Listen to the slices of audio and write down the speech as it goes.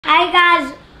Hi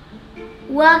guys,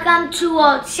 welcome to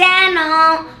our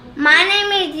channel. My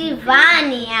name is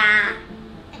Evania.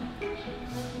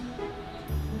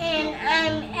 And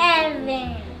I'm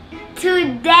Evan.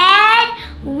 Today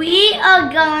we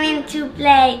are going to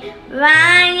play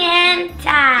Rayn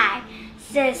Tag.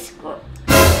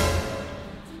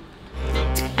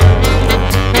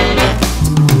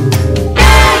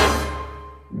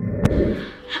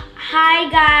 Hi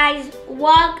guys,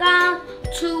 welcome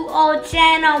to our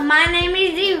channel. My name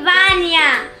is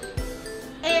Evania.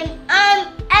 And I'm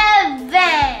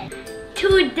Evan.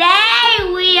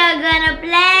 Today we are gonna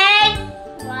play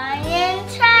Rayn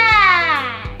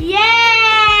Tag. Yay!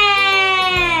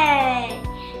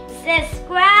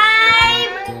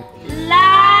 Subscribe,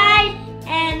 like,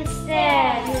 and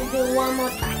share. Let's do one more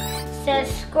time.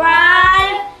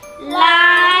 Subscribe,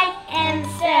 like, and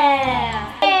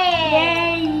share.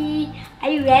 Yay! Are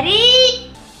you ready?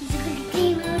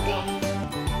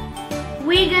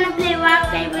 We're gonna play rock,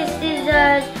 paper,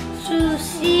 scissors to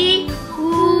see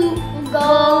who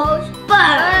goes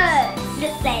first.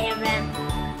 Let's say it, man.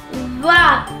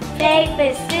 Rock,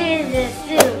 paper, scissors,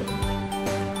 shoot.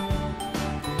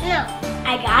 No.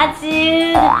 I got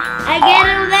you. I get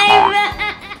a paper.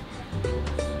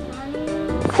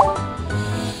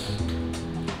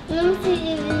 Let me see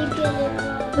if you get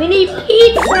it. We need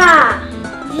pizza.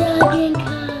 Dragon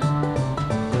car.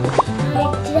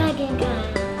 Like dragon car.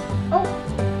 Oh.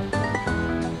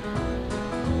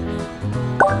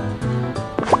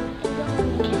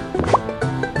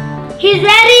 He's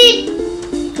ready.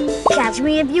 Catch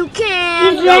me if you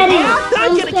can. He's ready.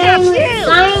 I'm playing with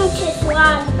scientist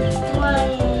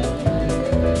one.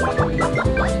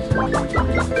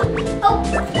 Oh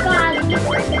God.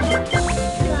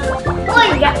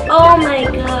 Oh my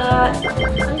God.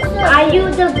 Are you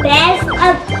the best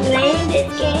at playing this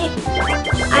game?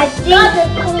 I think.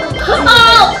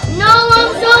 Oh no!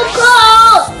 I'm so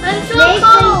cold. I'm so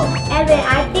cold. Evan,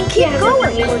 I think Keep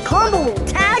going or combo will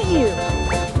tag you.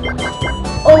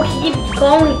 Oh, keep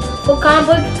going. For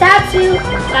combo tag you.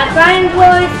 That's Ryan's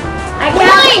voice. I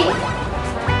got it.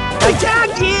 I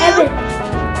tagged you.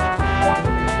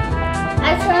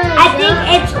 Evan, I think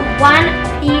it's one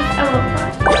piece of a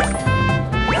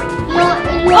No,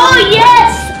 Oh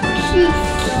yes!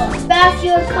 Bash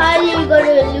your card, you're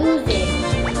gonna lose it.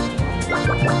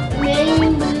 Then you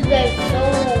lose it so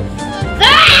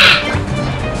fast.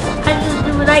 I just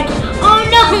do what I can. Oh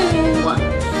no!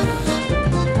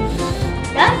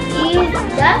 That's easy.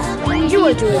 That's easy. You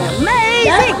are doing amazing.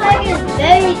 That's like it's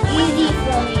very easy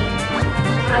for me.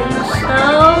 Are you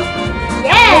slow?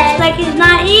 Yes. Looks like it's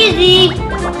not easy.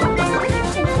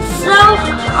 It's so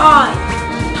hard.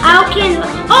 How can...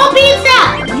 Oh, pizza!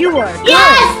 You are good.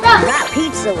 Yes! That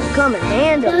pizza will come in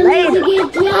handy later.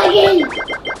 Dragon.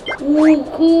 Ooh,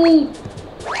 cool.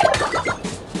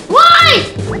 Why?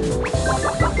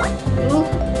 Ooh,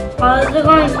 follow the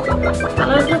coins.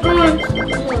 Follow the coins.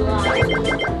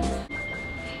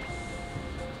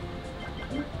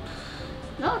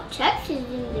 No text is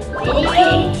in this Okay.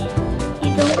 video. You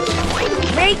don't...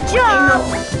 Great I job. know.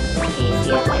 You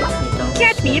don't...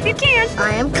 Catch me if you can.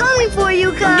 I am coming for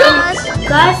you, Gus.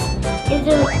 Gus is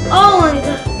a... Oh my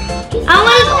God.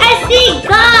 I see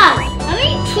Gus. I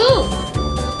mean two.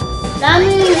 That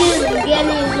means it's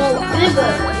getting more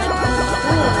bigger.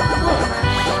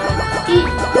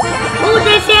 Oh,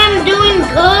 they say I'm doing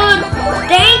good.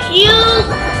 Thank you.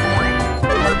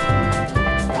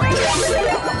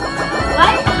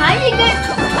 What? How do you get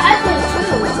two?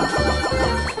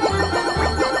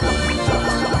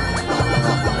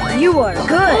 You are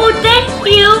good. Oh, thank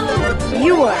you.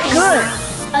 You are good.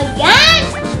 Again?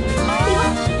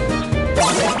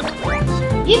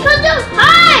 You put them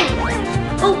high!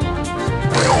 Oh,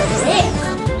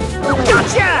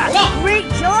 Gotcha. Great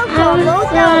job, Pablo.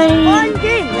 That was a fun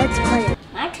game. Let's play it.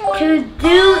 My turn. to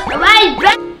do right.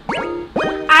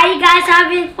 Are you guys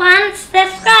having fun?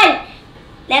 Subscribe.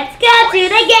 Let's go to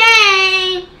the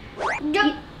game.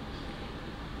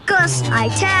 Gus, I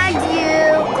tagged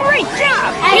you. Great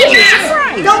job. Yes.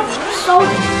 Don't so.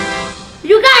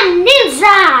 You got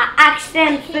ninja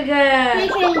action He figure.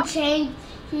 can change.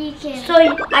 He can. So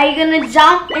are you gonna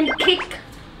jump and kick?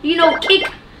 You know, kick,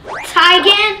 try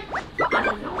again? I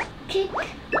don't know. Kick.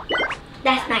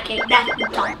 That's not kick. That's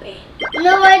jumping.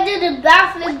 No, I did a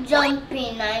backflip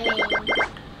jumping. I mean.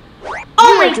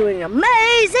 Oh You my! are doing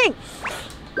amazing.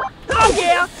 Oh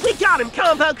yeah, we got him,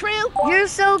 combo crew. You're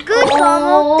so good,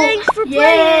 Combo. Thanks for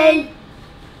playing.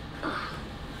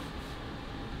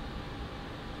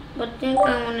 But I think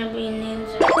I want to be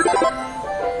ninja.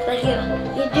 So here,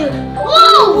 you do.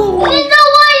 Whoa! Ninja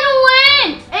Lion win!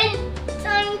 And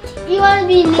you want to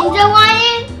be Ninja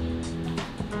Lion?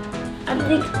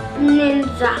 think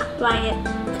Ninja Riot.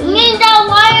 Ninja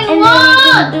Riot And then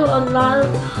we can do a lot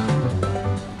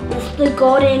of the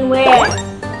golden wear.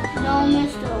 No,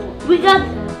 Mr. We got.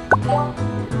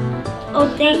 Oh,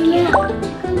 thank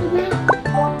you.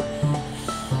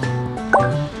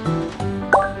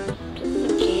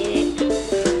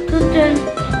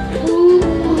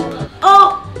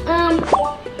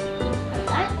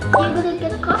 You're gonna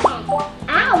get caught.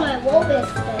 Ow, my wolf is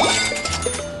dead.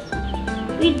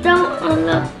 We don't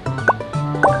unlock.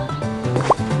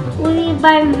 We need to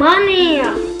buy money.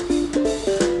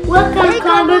 Welcome,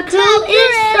 Combo Crew.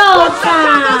 It's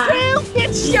showtime.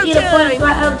 It's You see the points showtime.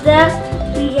 right up there?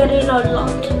 We getting a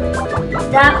lot.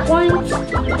 That point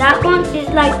is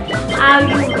like how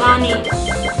you run it.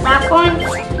 That point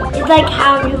is like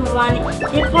how you run it.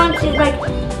 This point is like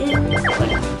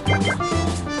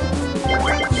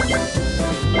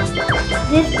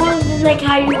this point is like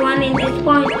how you run it. This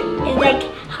point is like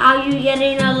how you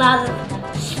getting a lot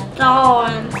of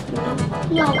stars.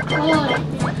 No, coins.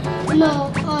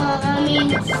 No, I mean,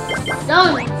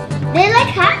 sun. They're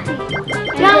like happy.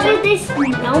 Yeah, they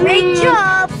snowman. Great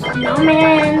job.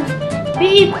 Snowman.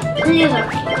 Big little.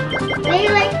 They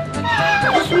like.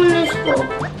 This one is full.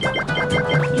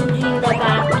 Using the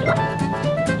bathroom.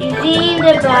 Using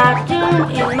the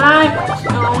bathroom in my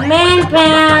snowman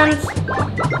pants.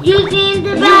 Using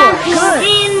the bathroom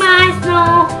in my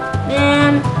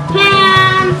snowman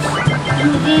pants.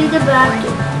 Using the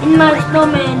bathroom in my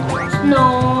snowman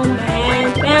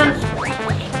pants.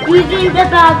 Using the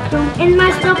bathroom in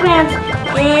my snow pants.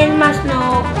 In my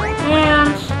snow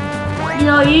pants. You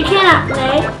know, you cannot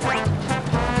play.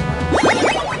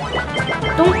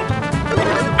 Don't.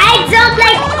 I jumped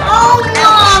like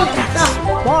almost.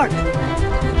 Smart.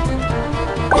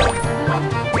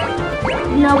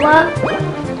 You know what?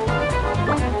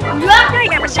 Drop.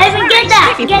 Evan, get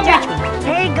that. Get that.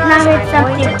 Hey Now guys, it's I'm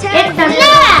going something. to It's tell something.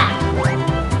 you.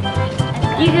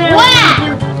 You're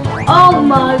gonna do. Oh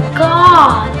my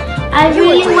God! I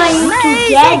really want you to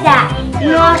get that. You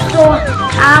know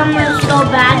how much so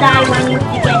bad I want you to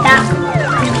get that.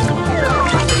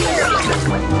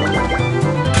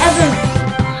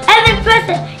 Evan, press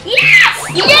it. Yes!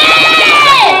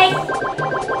 Yes!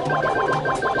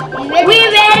 We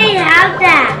already have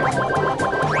that.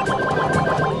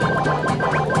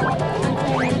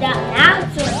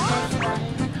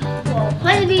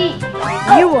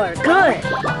 You are good.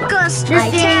 Gus, The I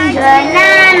singer, tag na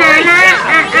na na,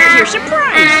 Here's your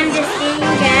surprise. I'm the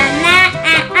singer, na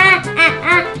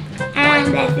I'm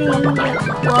the singer.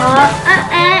 Whoa,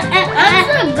 I'm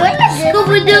so good at this.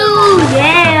 Scooby-Doo,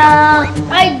 yeah.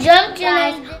 I jumped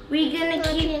and We're gonna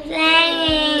keep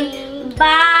playing.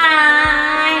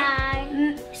 Bye.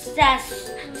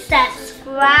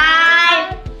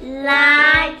 Subscribe,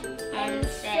 like, and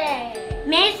share.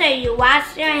 Make sure you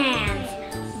wash your hands.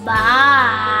 Bye.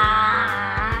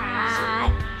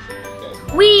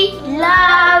 We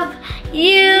love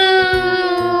you.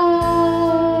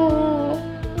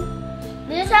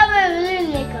 This is how I really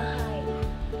make a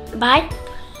hide. Bye.